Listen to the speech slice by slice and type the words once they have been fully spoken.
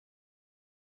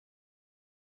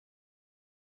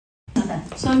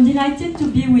So I'm delighted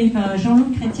to be with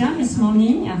Jean-Loup Chretien this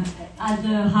morning at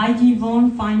the Heidi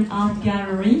Vaughan Fine Art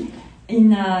Gallery in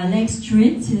Lake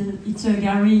Street. It's a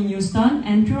gallery in Houston,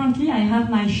 and currently I have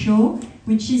my show,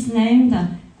 which is named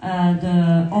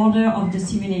The Order of the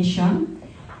Simulation.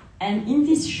 And in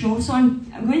this show, so I'm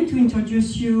going to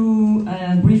introduce you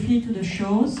briefly to the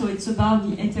show. So it's about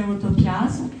the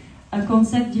heterotopias, a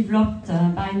concept developed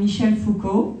by Michel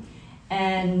Foucault.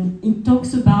 And it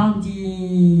talks about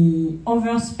the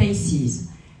other spaces.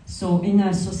 So in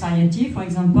a society, for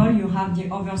example, you have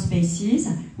the other spaces,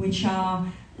 which are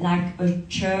like a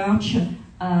church,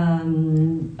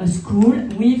 a school,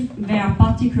 with their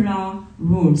particular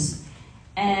rules.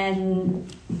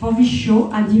 And for this show,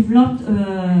 I developed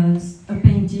a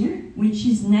painting, which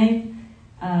is named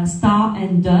Star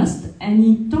and Dust, and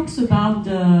it talks about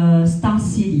the Star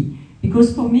City.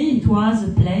 Because for me, it was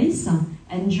a place,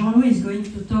 and Jean-Loup is going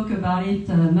to talk about it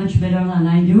much better than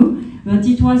I do, but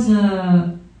it was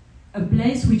a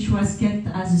place which was kept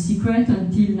as a secret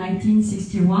until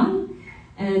 1961,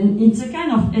 and it's a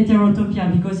kind of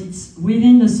heterotopia because it's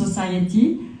within the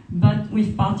society, but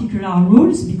with particular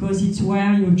rules, because it's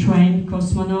where you train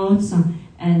cosmonauts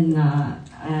and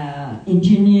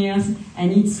engineers,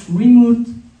 and it's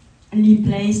remotely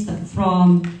placed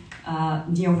from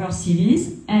the other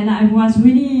cities. And I was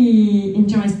really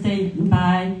interested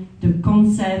by the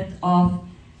concept of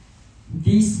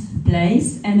this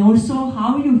place, and also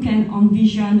how you can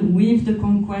envision with the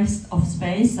conquest of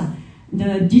space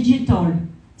the digital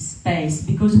space,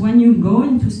 because when you go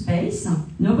into space,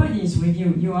 nobody is with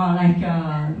you. You are like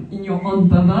in your own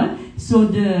bubble. So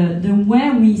the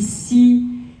way we see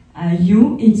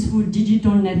you, it's through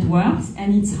digital networks,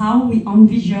 and it's how we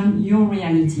envision your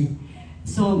reality.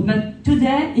 So, but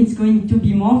today it's going to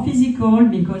be more physical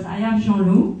because I have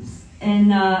Jean-Loup,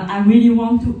 and I really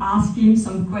want to ask him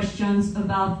some questions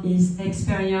about his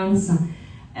experience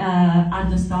at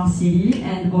the Star City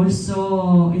and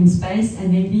also in space,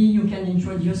 and maybe you can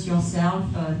introduce yourself,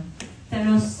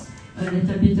 tell us a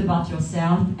little bit about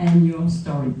yourself and your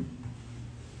story.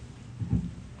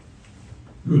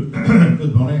 Good,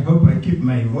 good morning. Hope I keep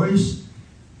my voice.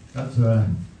 That's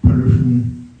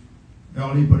pollution.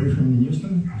 Early pollution in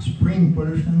Houston, spring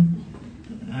pollution,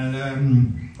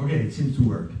 and okay, it seems to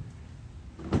work.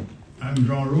 I'm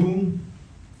Jean-Loup,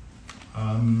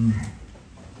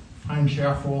 French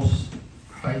Air Force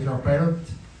fighter pilot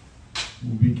who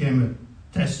became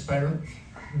a test pilot,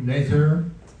 later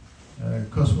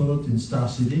cosmonaut in Star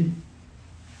City.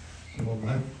 So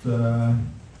that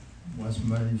was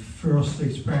my first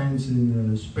experience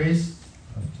in space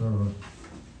after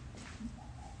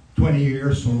 20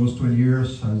 years, almost 20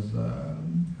 years as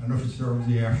an officer of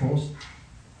the Air Force.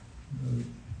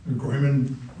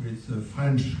 Agreement with the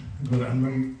French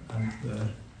government and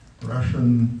the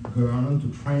Russian government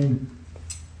to train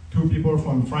 2 people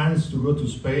from France to go to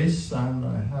space, and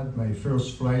I had my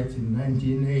first flight in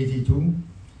 1982.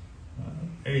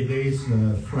 8 days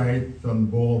flight on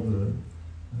board the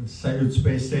Salyut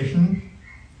space station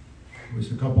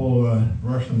with a couple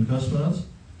Russian cosmonauts.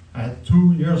 I had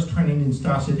 2 years training in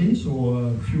Star City, so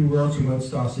a few words about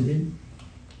Star City.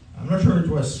 I'm not sure it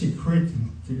was secret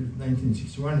until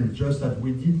 1961, it's just that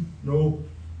we didn't know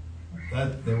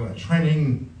that they were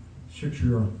training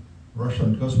future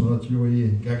Russian cosmonaut Yuri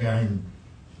and Gagarin.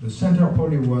 The center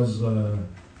probably was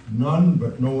known,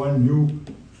 but no one knew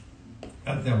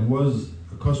that there was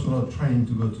a cosmonaut training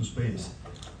to go to space.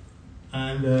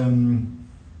 And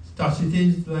Star City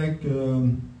is like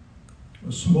a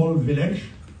small village.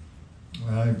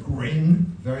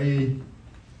 Green, very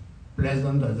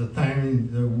pleasant at the time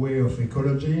in the way of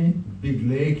ecology, big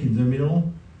lake in the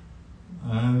middle,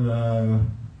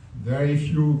 and very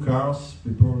few cars.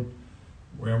 People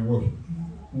were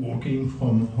walking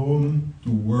from home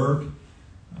to work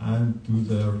and to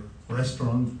the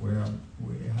restaurant where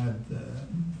we had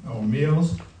our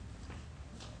meals.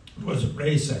 It was a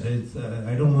place that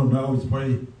I don't know now, it's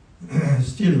probably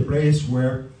still a place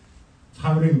where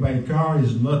traveling by car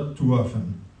is not too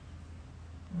often.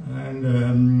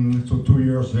 And so 2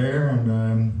 years there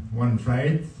and 1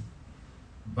 flight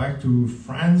back to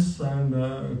France, and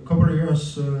a couple of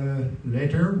years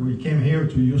later we came here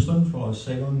to Houston for a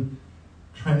second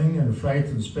training and flight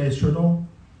in the space shuttle.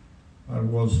 That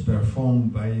was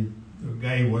performed by the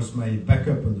guy who was my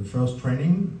backup on the first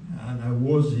training, and I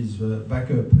was his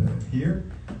backup here.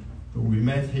 So we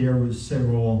met here with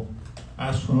several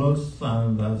astronauts,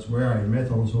 and that's where I met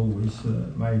also with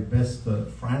my best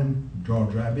friend,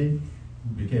 George Abbey,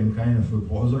 who became kind of a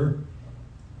brother.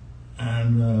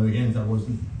 And again, that was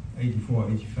in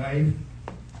 84, 85.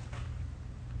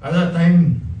 At that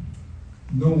time,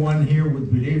 no one here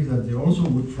would believe that they also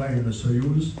would fly in a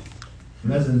Soyuz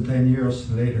less than 10 years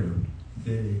later.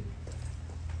 The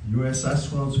US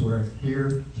astronauts were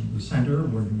here in the center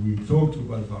when we talked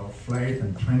about our flight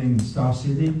and training in Star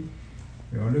City.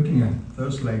 They were looking at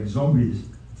us like zombies.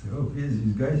 Say, oh,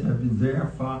 these guys have been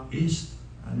there far east.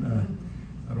 And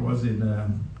that was in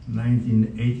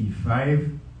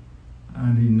 1985.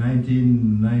 And in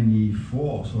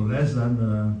 1994, so less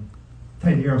than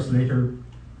 10 years later,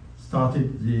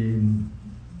 started the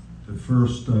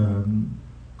first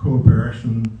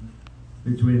cooperation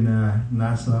between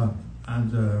NASA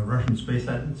and the Russian Space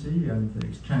Agency and the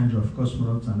exchange of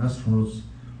cosmonauts and astronauts.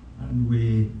 And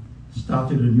we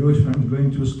started a new experiment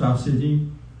going to Star City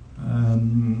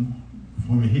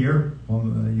from here,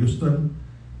 from Houston,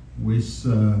 with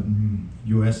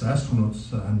US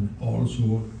astronauts and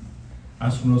also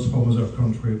astronauts from other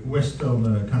Western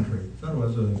countries. That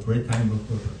was a great time of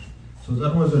cooperation. So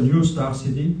that was a new Star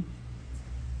City.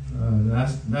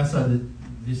 NASA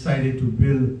decided to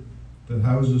build the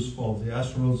houses for the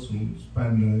astronauts who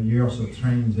spent years of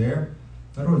training there.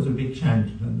 That was a big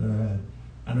change. And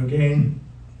again,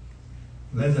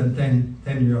 less than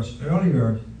 10 years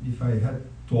earlier, if I had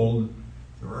told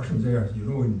the Russians there, you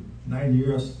know, in 9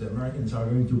 years, the Americans are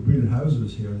going to build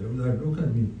houses here, they would have looked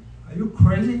at me, are you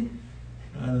crazy?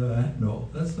 No,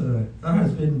 that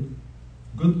has been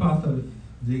a good part of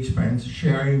the experience,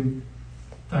 sharing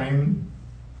time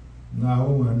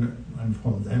now and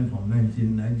from then, from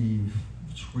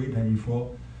 1993,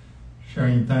 94,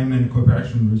 sharing time and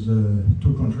cooperation with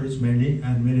two countries mainly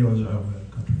and many other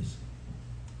countries.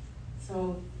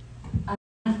 So I'd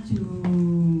like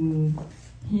to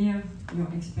hear your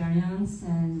experience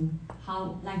and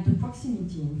how, like the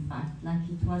proximity in fact, like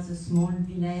it was a small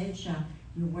village,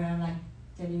 you were like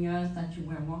telling us that you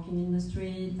were walking in the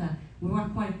street. We were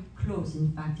quite close,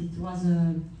 in fact. It was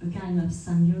a kind of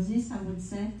symbiosis, I would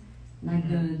say, like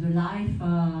the life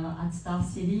at Star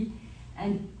City.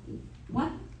 And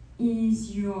what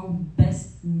is your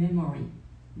best memory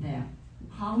there?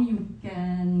 How you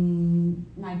can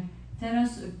like tell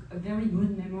us a very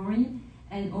good memory,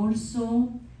 and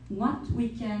also what we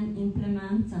can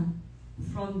implement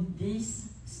from this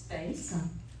space,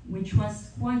 which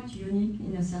was quite unique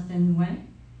in a certain way,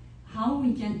 how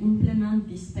we can implement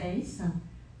this space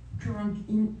current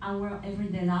in our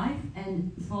everyday life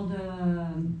and for the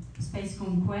space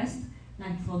conquest,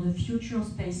 like for the future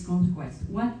space conquest.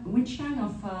 Which kind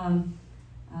of, I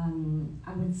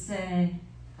would say,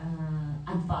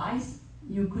 advice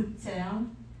you could tell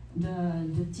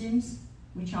the teams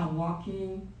which are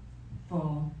working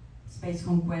for space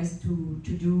conquest to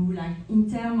do, like in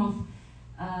terms of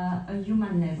a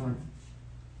human level?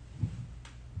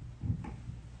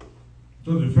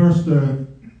 So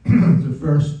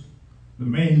the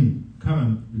main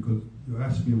comment, because you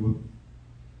asked me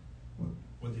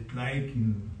what it like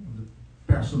on the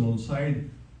personal side,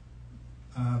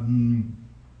 a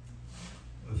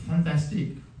fantastic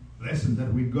lesson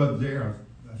that we got there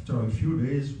after a few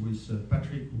days with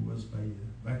Patrick, who was my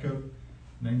backup,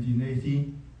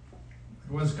 1980.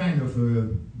 It was kind of a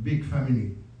big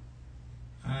family.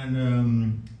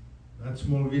 And that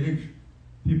small village,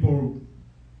 people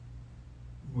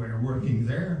were working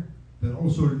there, but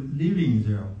also living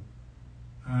there.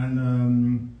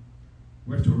 And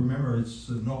we have to remember it's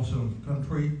a northern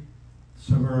country,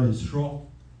 summer is short,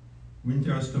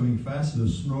 winter is coming fast, the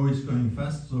snow is coming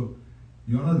fast, so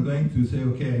you're not going to say,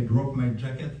 okay, I drop my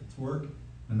jacket at work,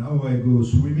 and now I go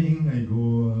swimming, I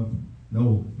go,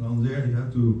 no, down there you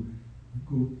have to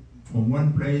go from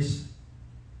one place,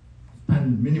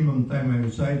 spend minimum time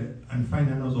outside, and find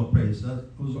another place. That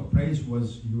other place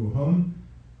was your home,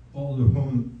 or the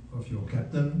home of your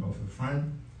captain, of a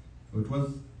friend. So it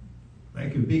was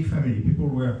like a big family. People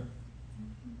were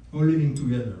all living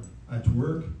together at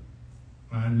work,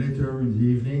 and later in the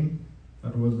evening,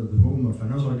 that was at the home of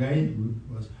another guy who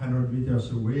was 100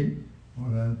 meters away,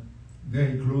 or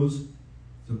very close.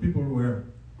 So people were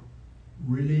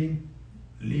really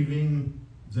living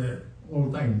there all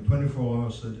the time, 24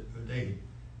 hours a day.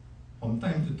 From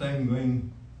time to time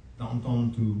going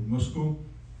downtown to Moscow.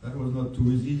 That was not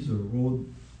too easy. The road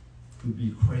could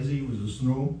be crazy with the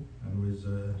snow and with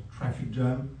the traffic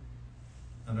jam.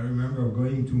 And I remember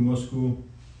going to Moscow,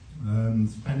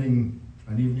 spending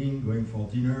an evening, going for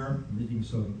dinner, meeting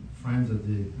some friends at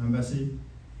the embassy,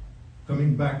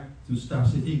 coming back to Star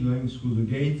City, going through the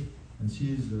gate and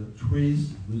see the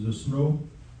trees with the snow.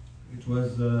 It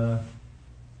was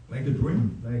like a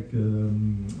dream, like,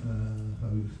 how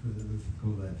do you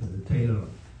call that, a tale.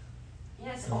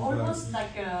 Yes, almost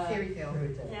like a fairy tale.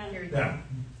 Yeah. Yeah,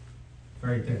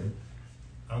 fairy tale.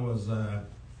 I was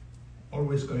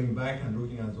always coming back and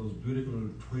looking at those beautiful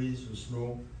trees, the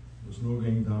snow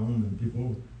going down, and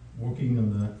people walking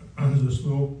on the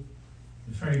snow,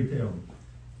 a fairy tale.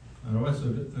 And it was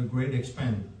a great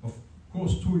experience. Of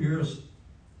course, 2 years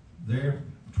there,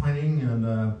 training and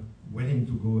waiting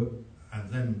to go,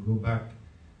 and then go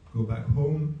back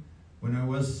home. When I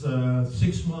was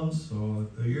 6 months or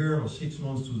a year or 6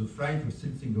 months to the flight, we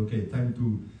still think, okay, time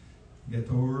to get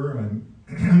over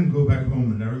and go back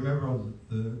home. And I remember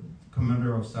the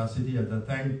commander of Star City at that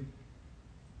time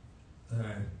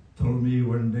told me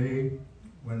one day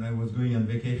when I was going on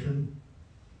vacation,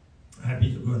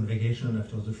 happy to go on vacation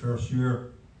after the first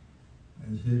year,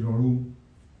 and he said, Jean-Loup,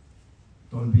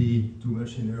 don't be too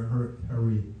much in a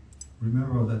hurry.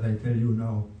 Remember that I tell you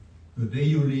now, the day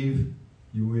you leave,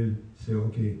 you will say,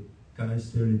 okay, can I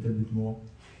stay a little bit more?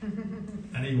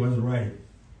 And he was right.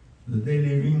 The day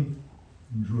leaving,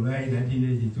 in July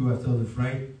 1982, after the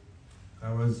flight,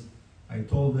 I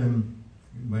told them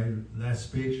in my last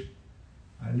speech,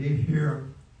 I live here,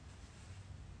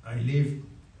 I leave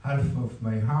half of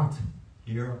my heart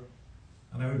here,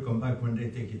 and I will come back one day,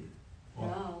 take it.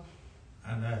 Wow.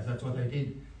 And that's what I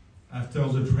did. After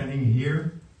the training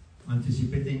here,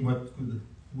 anticipating what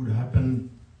would happen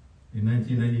in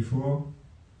 1994,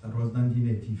 that was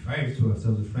 1985, so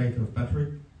after the flight of Patrick,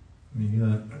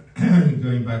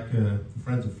 going back to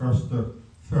France, the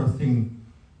first thing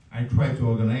I tried to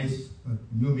organize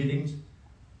new meetings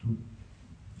to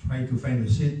try to find a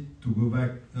seat to go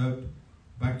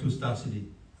back to Star City.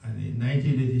 And in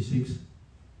 1986,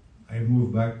 I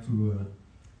moved back to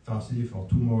Star City for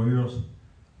 2 more years,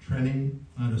 training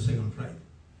and a second flight.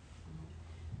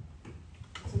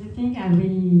 So the thing I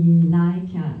really like,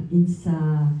 it's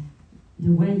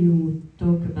the way you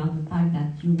talk about the fact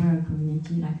that you were a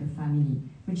community like a family,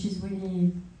 which is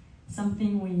really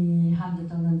something we have the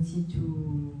tendency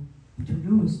to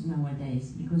lose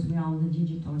nowadays, because we are on the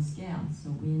digital scale, so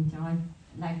we interact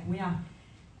like we are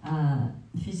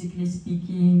physically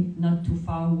speaking not too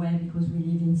far away because we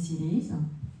live in cities,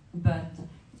 but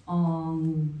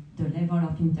on the level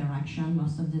of interaction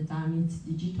most of the time it's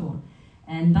digital.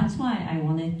 And that's why I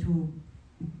wanted to,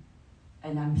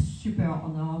 and I'm super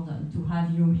honored to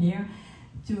have you here,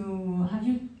 to have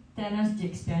you tell us the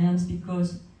experience,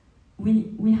 because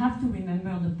we have to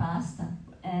remember the past,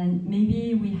 and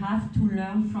maybe we have to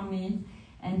learn from it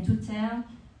and to tell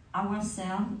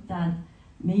ourselves that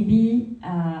maybe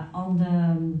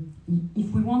if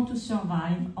we want to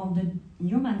survive on the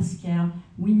human scale,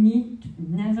 we need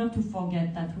never to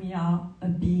forget that we are a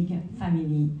big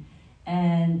family.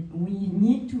 And we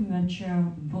need to nurture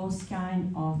those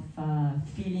kind of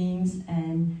feelings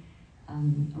and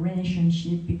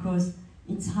relationship, because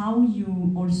it's how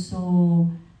you also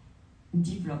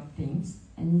develop things,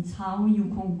 and it's how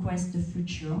you conquest the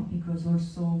future, because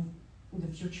also the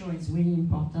future is really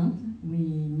important.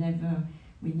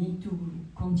 We need to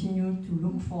continue to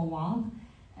look forward,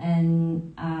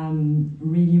 and I'm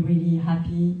really, really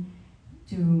happy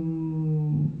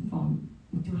to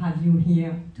have you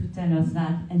here to tell us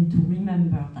that and to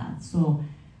remember that. So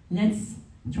let's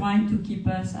try to keep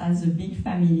us as a big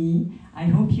family. I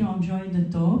hope you enjoyed the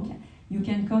talk. You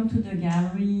can come to the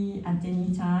gallery at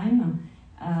any time.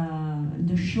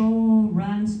 The show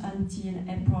runs until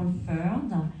April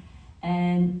 3rd,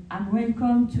 and I'm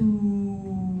welcome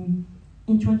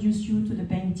to introduce you to the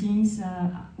paintings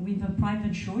with a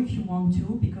private show if you want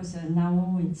to, because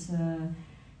now it's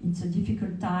a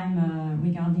difficult time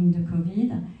regarding the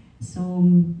COVID. So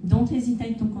don't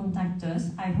hesitate to contact us.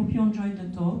 I hope you enjoyed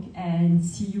the talk, and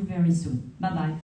see you very soon. Bye-bye.